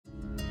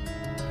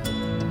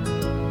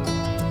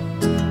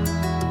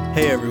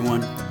Hey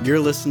everyone,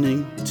 you're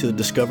listening to the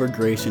Discover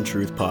Grace and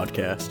Truth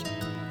podcast.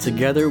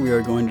 Together we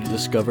are going to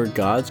discover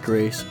God's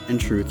grace and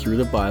truth through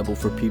the Bible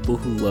for people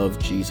who love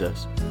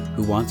Jesus,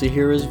 who want to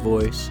hear His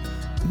voice,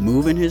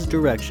 move in His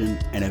direction,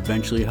 and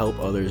eventually help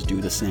others do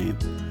the same.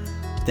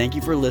 Thank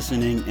you for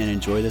listening and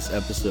enjoy this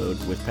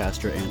episode with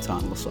Pastor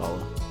Anton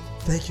Lasala.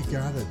 Thank you,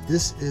 God, that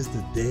this is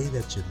the day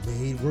that you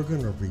made. We're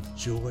going to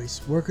rejoice.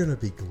 We're going to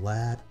be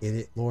glad in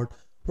it, Lord.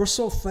 We're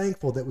so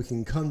thankful that we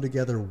can come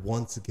together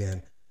once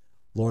again,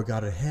 Lord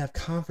God, and have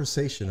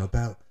conversation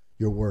about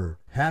your word.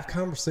 Have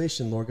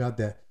conversation, Lord God,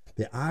 that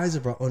the eyes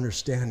of our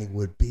understanding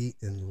would be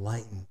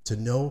enlightened, to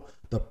know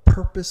the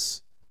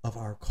purpose of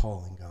our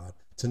calling, God,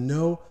 to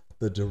know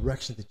the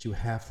direction that you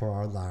have for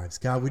our lives.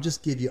 God, we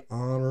just give you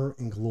honor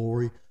and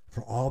glory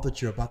for all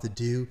that you're about to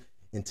do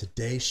in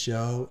today's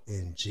show.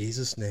 In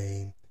Jesus'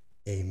 name,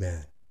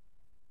 amen.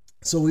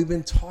 So we've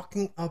been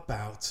talking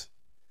about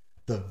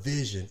the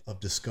vision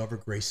of Discover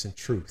Grace and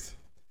Truth.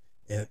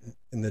 And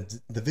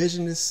the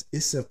vision is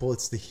simple.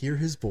 It's to hear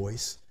his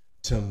voice,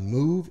 to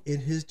move in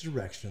his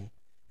direction,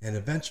 and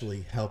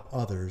eventually help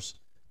others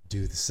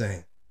do the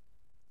same.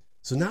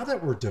 So now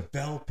that we're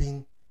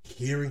developing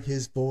hearing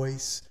his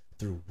voice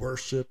through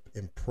worship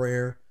and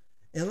prayer,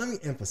 and let me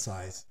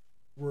emphasize,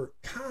 we're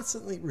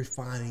constantly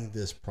refining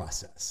this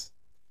process.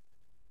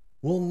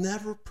 We'll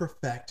never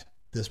perfect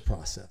this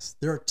process.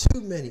 There are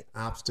too many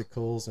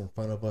obstacles in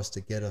front of us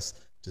to get us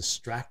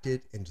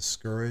distracted and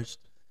discouraged.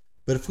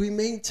 But if we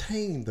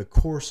maintain the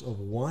course of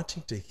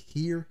wanting to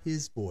hear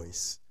his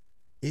voice,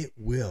 it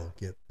will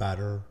get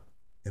better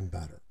and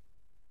better.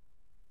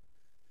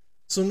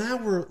 So now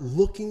we're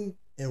looking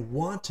and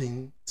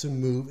wanting to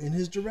move in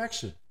his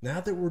direction.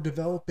 Now that we're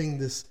developing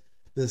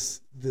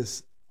this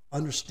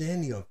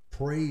understanding of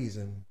praise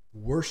and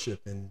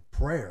worship and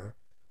prayer,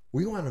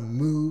 we want to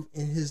move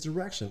in his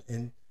direction.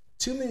 And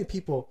too many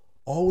people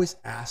always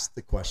ask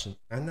the question,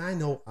 and I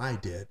know I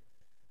did,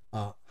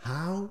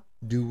 how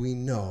do we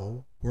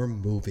know we're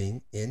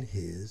moving in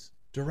his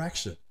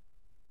direction?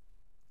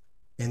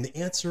 And the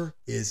answer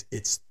is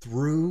it's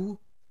through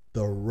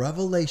the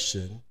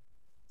revelation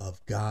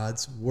of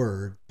God's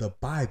word, the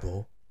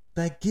Bible,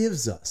 that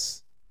gives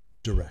us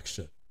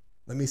direction.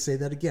 Let me say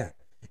that again.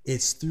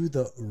 It's through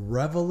the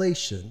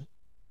revelation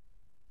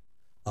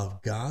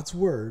of God's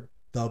word,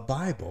 the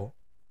Bible,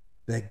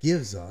 that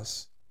gives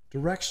us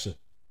direction.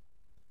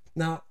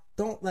 Now,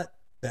 don't let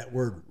that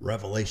word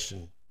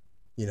revelation,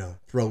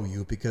 throw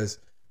you, because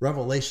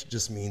revelation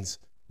just means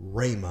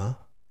rhema,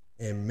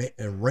 and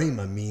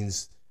rhema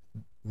means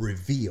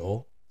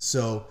reveal.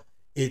 So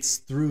it's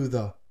through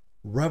the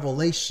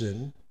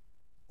revelation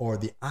or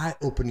the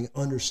eye-opening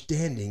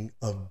understanding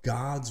of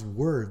God's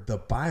word, the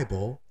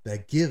Bible,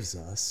 that gives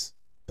us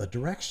the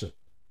direction.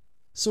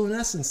 So in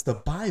essence, the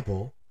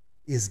Bible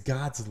is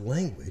God's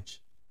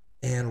language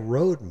and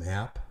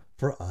roadmap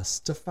for us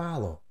to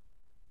follow.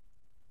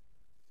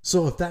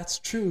 So if that's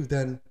true,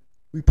 then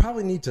we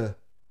probably need to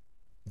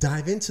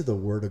dive into the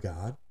Word of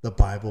God, the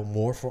Bible,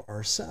 more for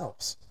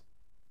ourselves.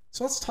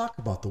 So let's talk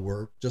about the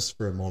Word just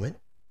for a moment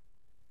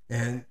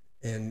and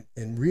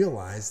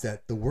realize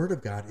that the Word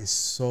of God is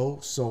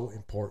so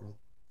important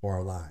for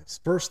our lives.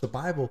 First, the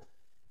Bible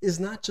is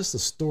not just a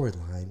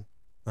storyline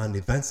on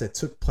events that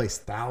took place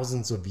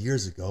thousands of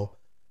years ago,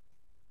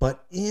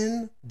 but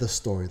in the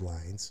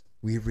storylines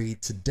we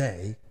read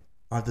today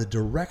are the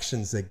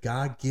directions that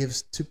God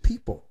gives to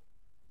people.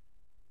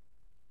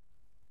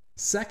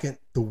 Second,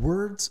 the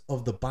words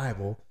of the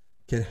Bible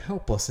can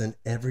help us in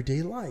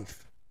everyday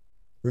life.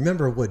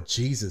 Remember what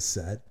Jesus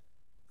said,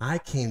 I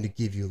came to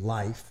give you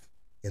life,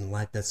 and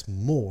life that's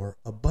more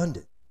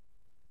abundant.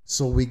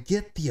 So we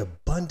get the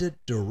abundant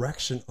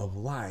direction of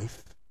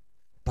life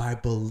by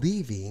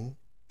believing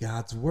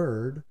God's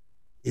word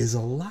is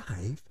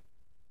alive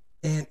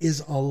and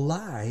is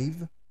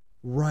alive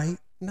right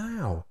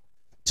now.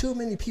 Too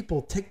many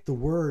people take the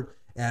word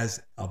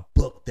as a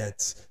book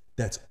that's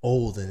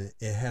old and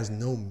it has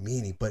no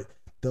meaning, but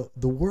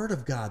the word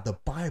of God, the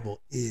Bible,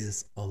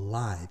 is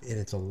alive, and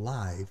it's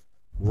alive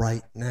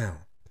right now.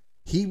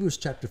 Hebrews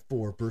chapter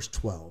 4, verse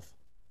 12.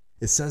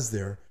 It says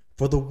there,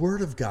 for the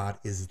word of God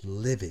is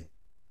living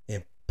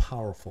and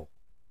powerful,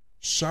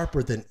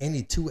 sharper than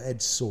any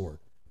two-edged sword,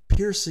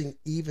 piercing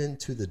even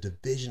to the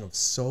division of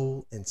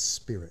soul and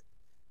spirit,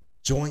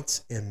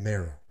 joints and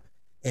marrow,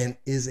 and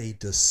is a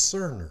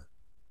discerner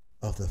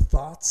of the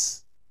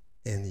thoughts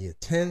and the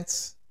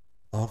intents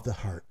of the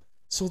heart.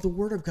 So the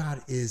word of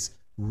God is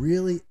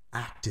really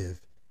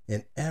active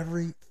in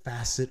every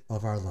facet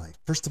of our life.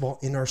 First of all,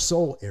 in our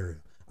soul area,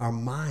 our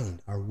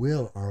mind, our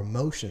will, our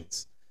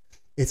emotions.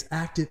 It's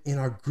active in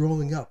our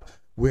growing up,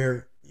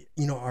 where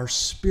our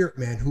spirit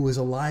man, who is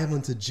alive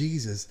unto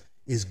Jesus,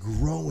 is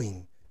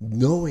growing,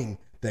 knowing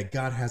that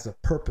God has a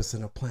purpose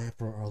and a plan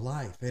for our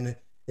life. And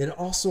it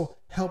also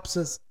helps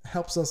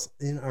us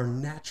in our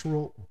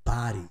natural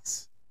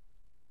bodies.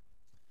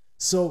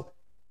 So,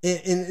 and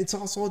it's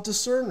also a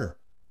discerner.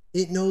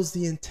 It knows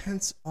the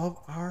intents of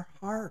our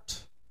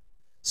heart.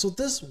 So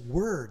this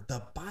word,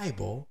 the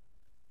Bible,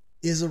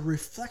 is a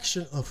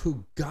reflection of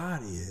who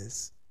God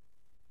is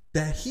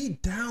that he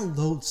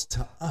downloads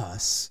to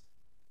us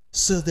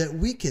so that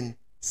we can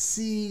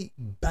see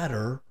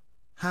better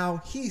how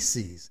he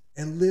sees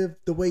and live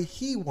the way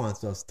he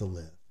wants us to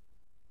live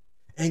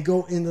and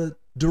go in the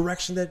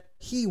direction that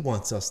he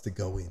wants us to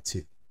go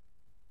into.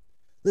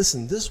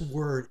 Listen, this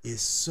word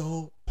is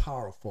so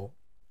powerful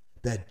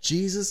that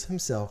Jesus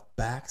himself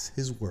backs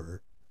his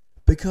word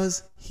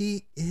because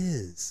he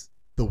is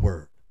the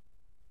word.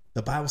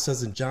 The Bible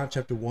says in John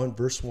chapter 1,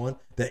 verse 1,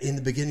 that in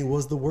the beginning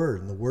was the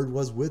Word, and the Word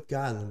was with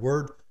God, and the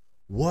Word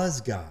was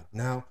God.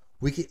 Now,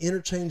 we can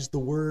interchange the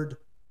word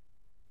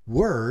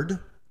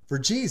for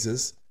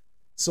Jesus.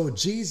 So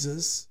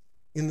Jesus,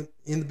 in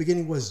the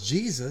beginning was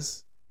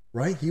Jesus,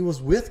 right? He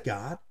was with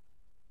God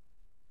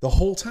the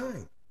whole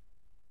time.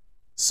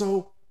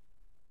 So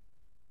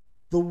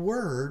the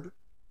word,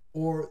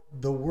 or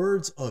the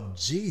words of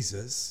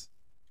Jesus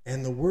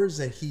and the words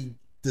that he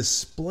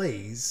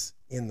displays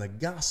in the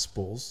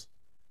Gospels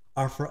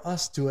are for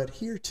us to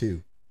adhere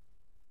to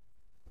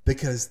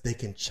because they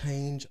can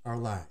change our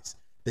lives.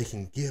 They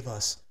can give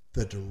us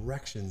the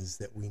directions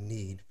that we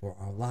need for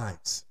our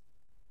lives.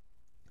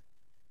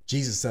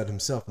 Jesus said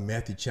himself in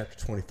Matthew chapter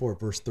 24,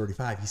 verse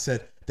 35, he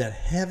said that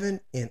heaven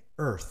and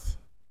earth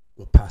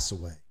will pass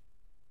away,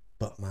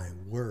 but my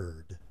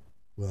word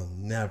will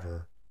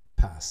never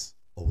pass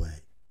away.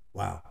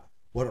 Wow.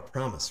 What a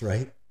promise,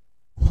 right?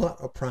 What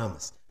a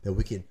promise that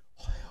we can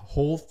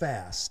hold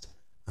fast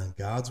on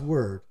God's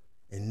word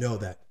and know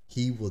that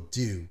he will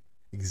do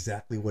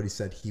exactly what he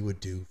said he would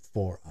do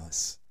for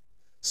us.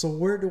 So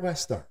where do I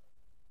start?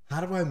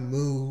 How do I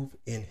move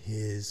in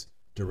his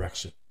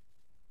direction?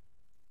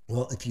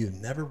 Well, if you've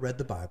never read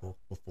the Bible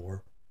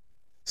before,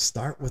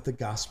 start with the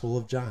Gospel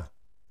of John.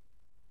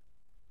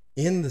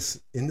 In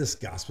this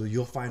gospel,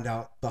 you'll find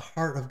out the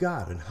heart of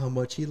God and how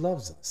much he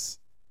loves us.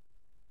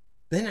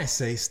 Then I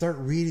say, start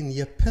reading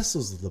the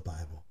epistles of the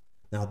Bible.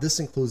 Now, this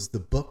includes the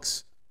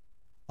books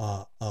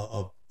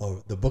of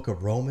the book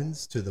of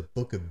Romans to the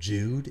book of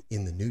Jude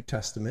in the New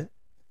Testament.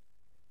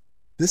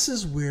 This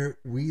is where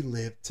we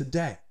live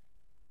today.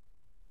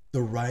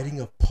 The writing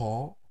of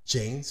Paul,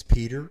 James,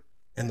 Peter,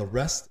 and the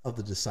rest of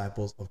the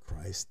disciples of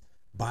Christ,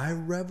 by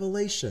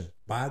revelation,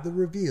 by the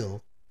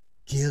revealed,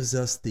 gives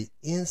us the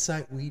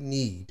insight we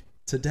need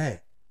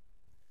today.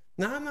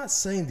 Now, I'm not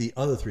saying the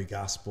other three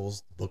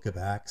Gospels, the book of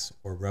Acts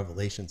or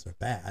Revelations, are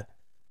bad.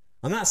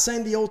 I'm not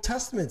saying the Old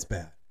Testament's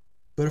bad.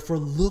 But if we're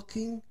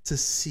looking to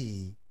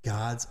see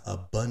God's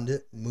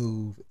abundant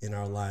move in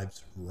our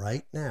lives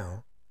right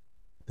now,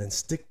 then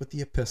stick with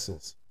the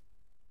epistles.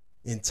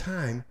 In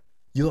time,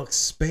 we'll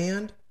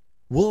expand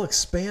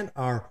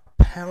our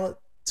palette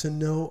to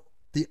know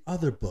the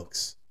other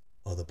books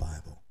of the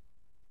Bible.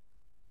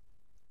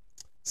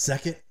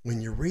 Second,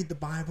 when you read the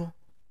Bible,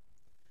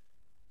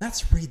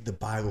 let's read the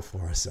Bible for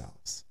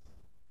ourselves.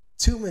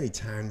 Too many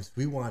times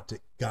we want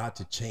God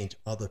to change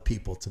other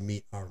people to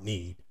meet our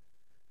need.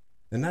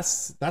 And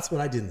that's what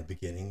I did in the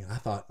beginning. I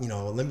thought,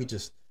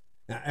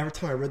 every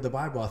time I read the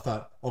Bible, I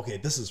thought, okay,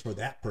 this is for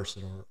that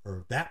person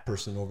or that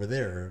person over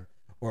there,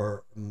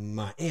 or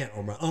my aunt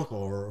or my uncle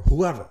or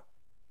whoever.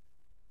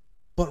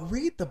 But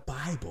read the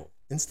Bible.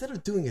 Instead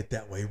of doing it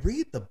that way,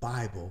 read the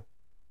Bible.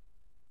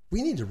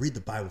 We need to read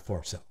the Bible for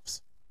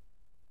ourselves.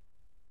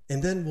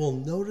 And then we'll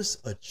notice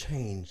a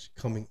change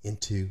coming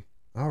into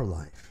our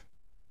life.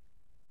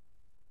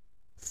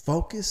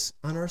 Focus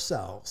on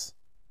ourselves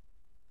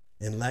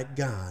and let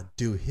God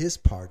do his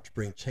part to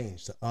bring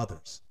change to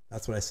others.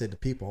 That's what I say to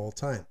people all the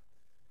time.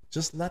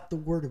 Just let the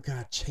word of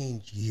God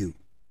change you.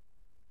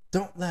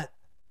 Don't let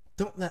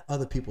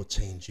other people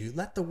change you.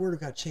 Let the word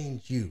of God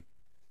change you.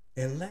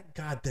 And let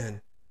God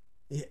then,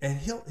 and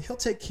he'll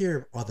take care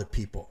of other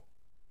people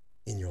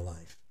in your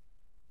life.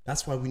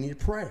 That's why we need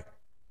to pray.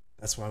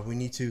 That's why we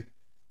need to,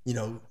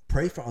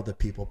 pray for other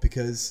people,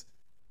 because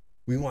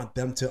we want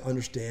them to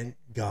understand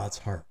God's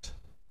heart.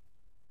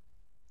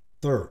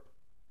 Third,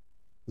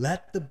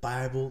 let the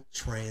Bible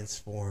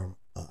transform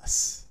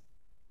us.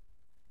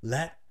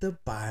 Let the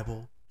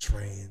Bible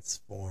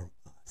transform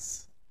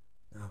us.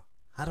 Now,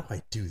 how do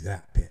I do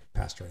that,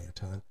 Pastor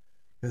Anton?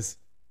 Because,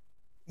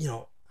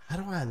 how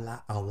do I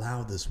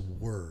allow this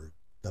word,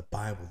 the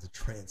Bible, to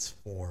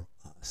transform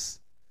us?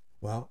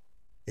 Well,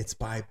 it's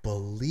by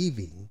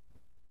believing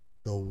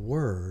the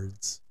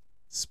words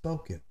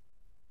spoken.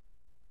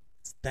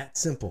 It's that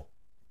simple.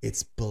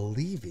 It's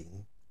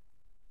believing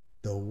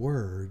the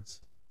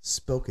words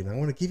spoken. I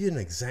want to give you an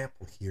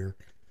example here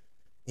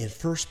in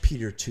 1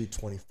 Peter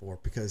 2:24,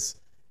 because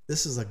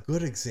this is a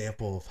good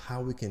example of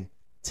how we can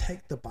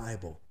take the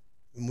Bible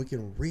and we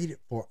can read it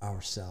for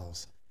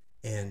ourselves,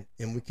 and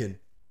we can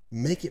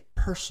make it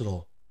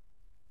personal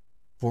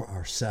for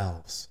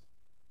ourselves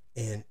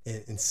and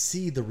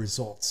see the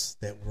results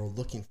that we're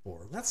looking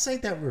for. Let's say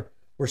that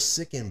we're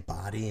sick in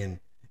body, and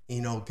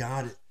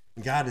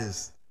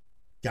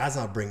God's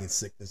not bringing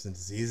sickness and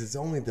disease. It's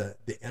only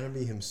the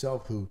enemy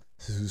himself who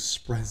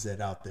spreads that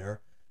out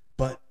there.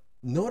 But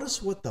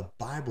notice what the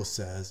Bible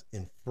says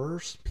in 1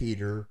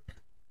 Peter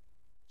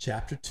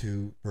chapter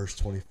 2, verse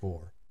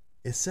 24.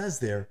 It says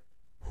there,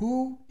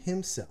 who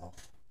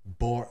himself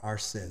bore our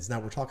sins. Now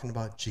we're talking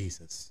about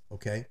Jesus,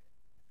 okay?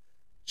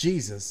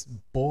 Jesus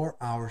bore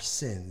our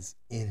sins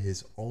in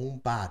his own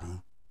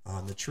body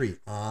on the tree,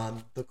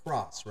 on the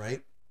cross,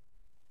 right?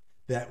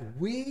 That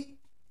we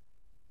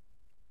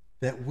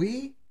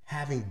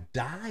having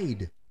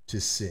died to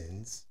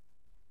sins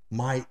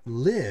might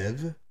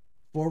live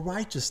for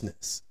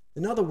righteousness.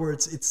 In other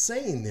words, it's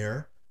saying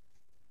there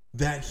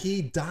that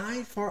he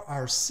died for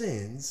our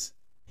sins,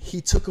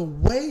 he took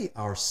away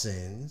our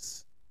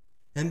sins,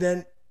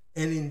 and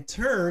in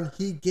turn,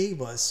 he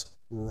gave us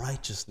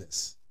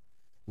righteousness,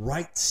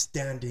 right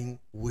standing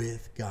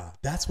with God.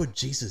 That's what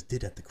Jesus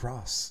did at the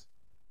cross.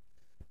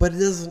 But it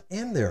doesn't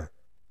end there.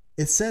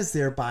 It says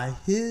there, by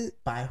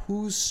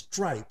whose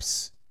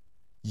stripes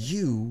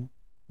you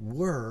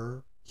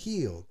were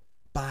healed.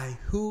 By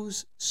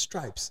whose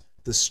stripes?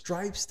 The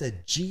stripes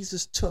that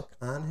Jesus took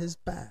on his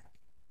back.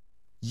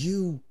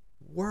 You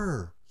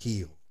were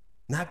healed.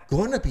 Not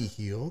going to be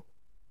healed,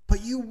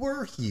 but you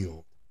were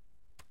healed.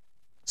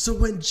 So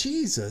when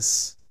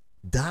Jesus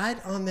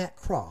died on that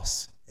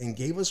cross and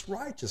gave us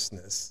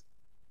righteousness,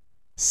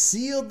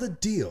 sealed the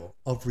deal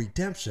of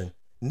redemption,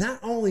 not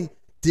only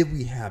did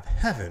we have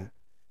heaven,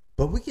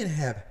 but we can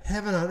have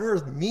heaven on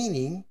earth,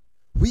 meaning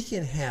we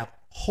can have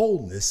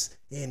wholeness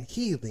and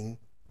healing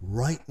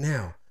right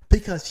now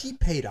because he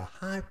paid a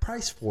high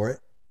price for it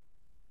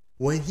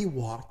when he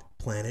walked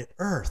planet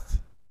Earth.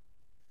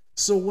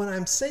 So what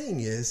I'm saying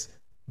is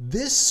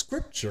this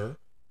scripture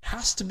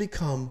has to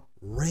become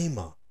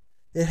rhema.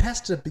 It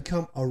has to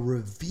become a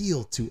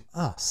reveal to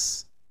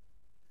us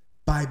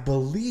by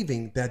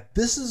believing that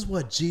this is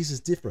what Jesus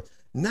did for us.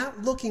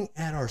 Not looking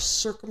at our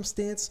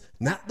circumstance,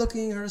 not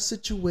looking at our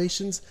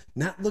situations,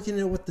 not looking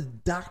at what the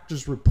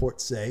doctor's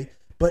reports say,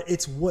 but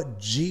it's what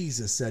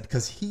Jesus said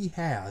because he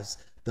has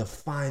the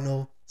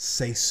final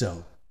say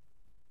so.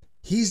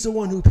 He's the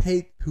one who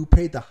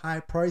paid the high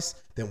price.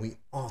 Then we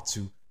ought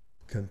to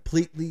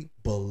completely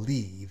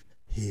believe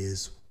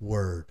his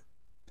word.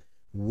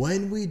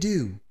 When we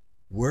do,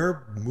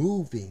 we're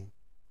moving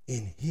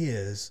in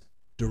his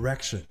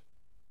direction.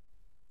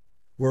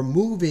 We're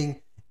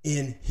moving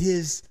in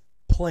his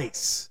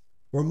place.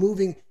 We're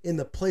moving in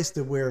the place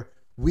to where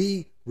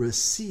we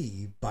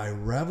receive by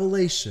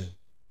revelation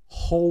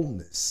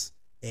wholeness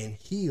and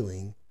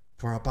healing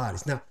for our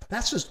bodies. Now,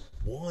 that's just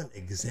one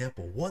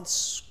example, one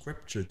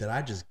scripture that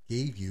I just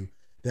gave you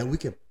that we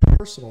can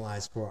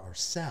personalize for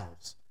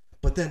ourselves.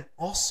 But then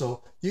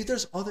also,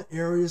 there's other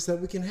areas that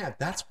we can have.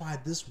 That's why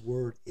this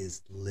word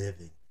is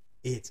living.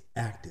 It's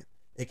active.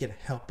 It can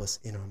help us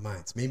in our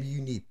minds. Maybe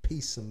you need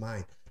peace of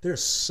mind. There are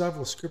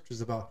several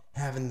scriptures about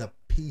having the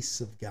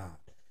peace of God.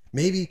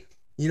 Maybe,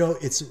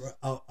 it's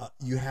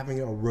you having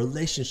a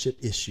relationship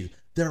issue.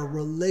 There are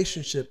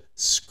relationship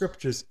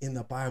scriptures in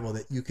the Bible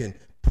that you can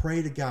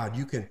pray to God.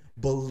 You can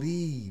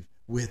believe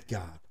with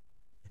God.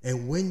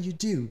 And when you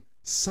do,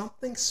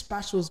 something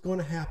special is going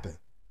to happen.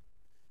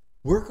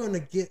 We're going to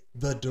get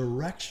the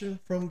direction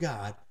from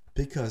God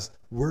because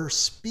we're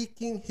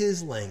speaking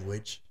his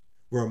language.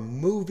 We're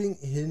moving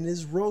in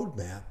his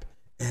roadmap.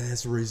 And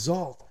as a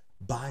result,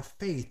 by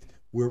faith,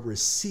 we're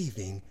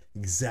receiving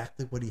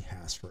exactly what he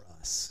has for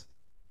us.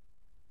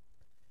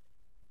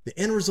 The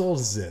end result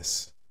is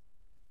this.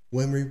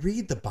 When we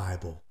read the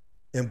Bible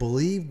and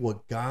believe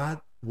what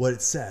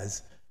it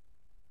says,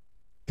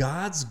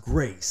 God's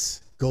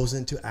grace goes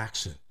into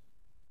action.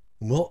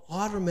 We'll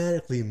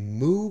automatically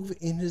move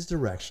in his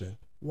direction.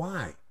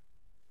 Why?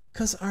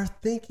 Because our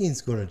thinking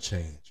is going to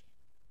change.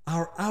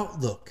 Our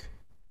outlook,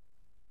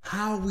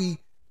 how we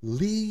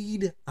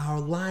lead our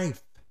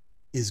life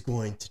is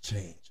going to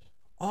change.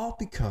 All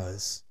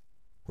because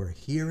we're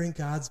hearing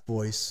God's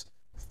voice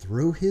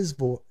through his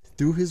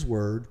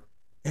word,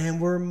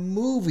 and we're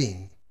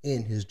moving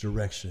in his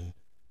direction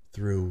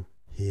through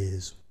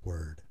his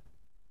word.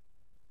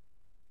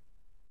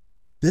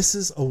 This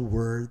is a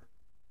word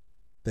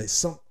that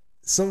some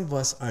of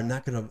us are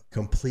not going to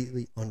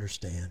completely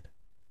understand.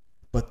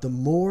 But the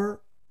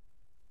more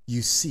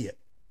you see it,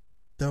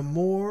 the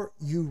more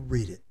you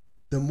read it,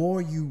 the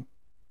more you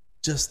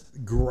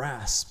just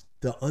grasp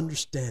the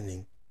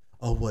understanding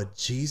of what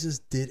Jesus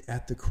did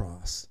at the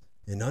cross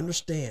and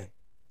understand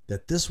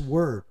that this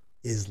word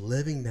is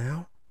living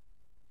now,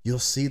 you'll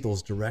see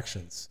those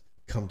directions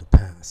come to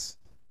pass.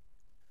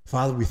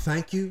 Father, we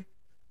thank you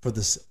for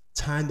this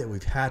time that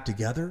we've had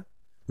together.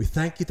 We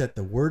thank you that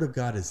the word of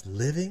God is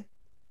living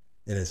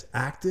and is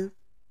active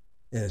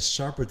and is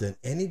sharper than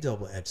any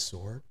double-edged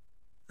sword.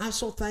 I'm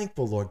so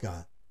thankful, Lord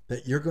God,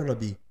 that you're going to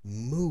be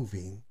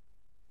moving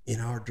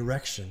in our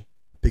direction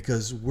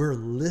because we're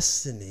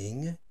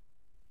listening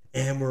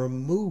and we're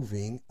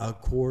moving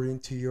according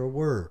to your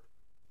word.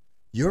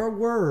 Your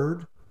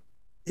word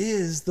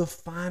is the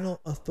final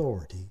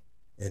authority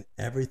in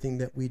everything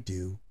that we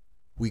do.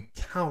 We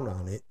count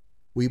on it.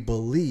 We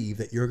believe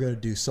that you're going to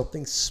do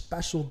something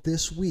special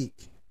this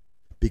week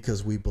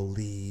because we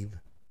believe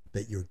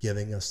that you're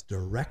giving us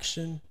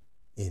direction.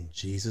 In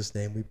Jesus'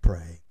 name we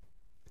pray.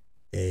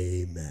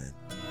 Amen.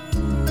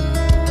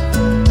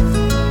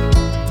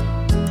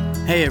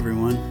 Hey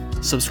everyone,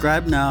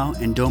 Subscribe now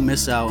and don't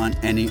miss out on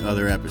any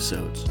other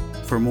episodes.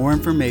 For more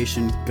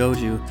information, go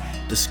to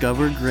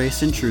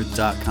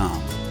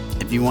discovergraceandtruth.com.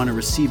 If you want to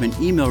receive an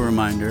email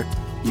reminder,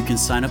 you can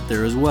sign up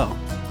there as well.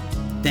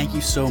 Thank you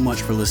so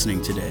much for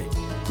listening today.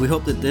 We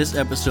hope that this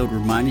episode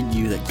reminded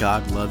you that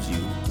God loves you.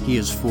 He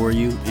is for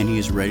you, and He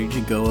is ready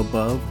to go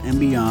above and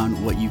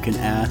beyond what you can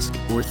ask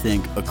or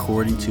think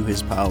according to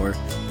His power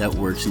that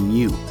works in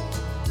you.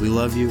 We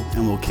love you,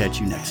 and we'll catch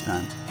you next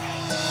time.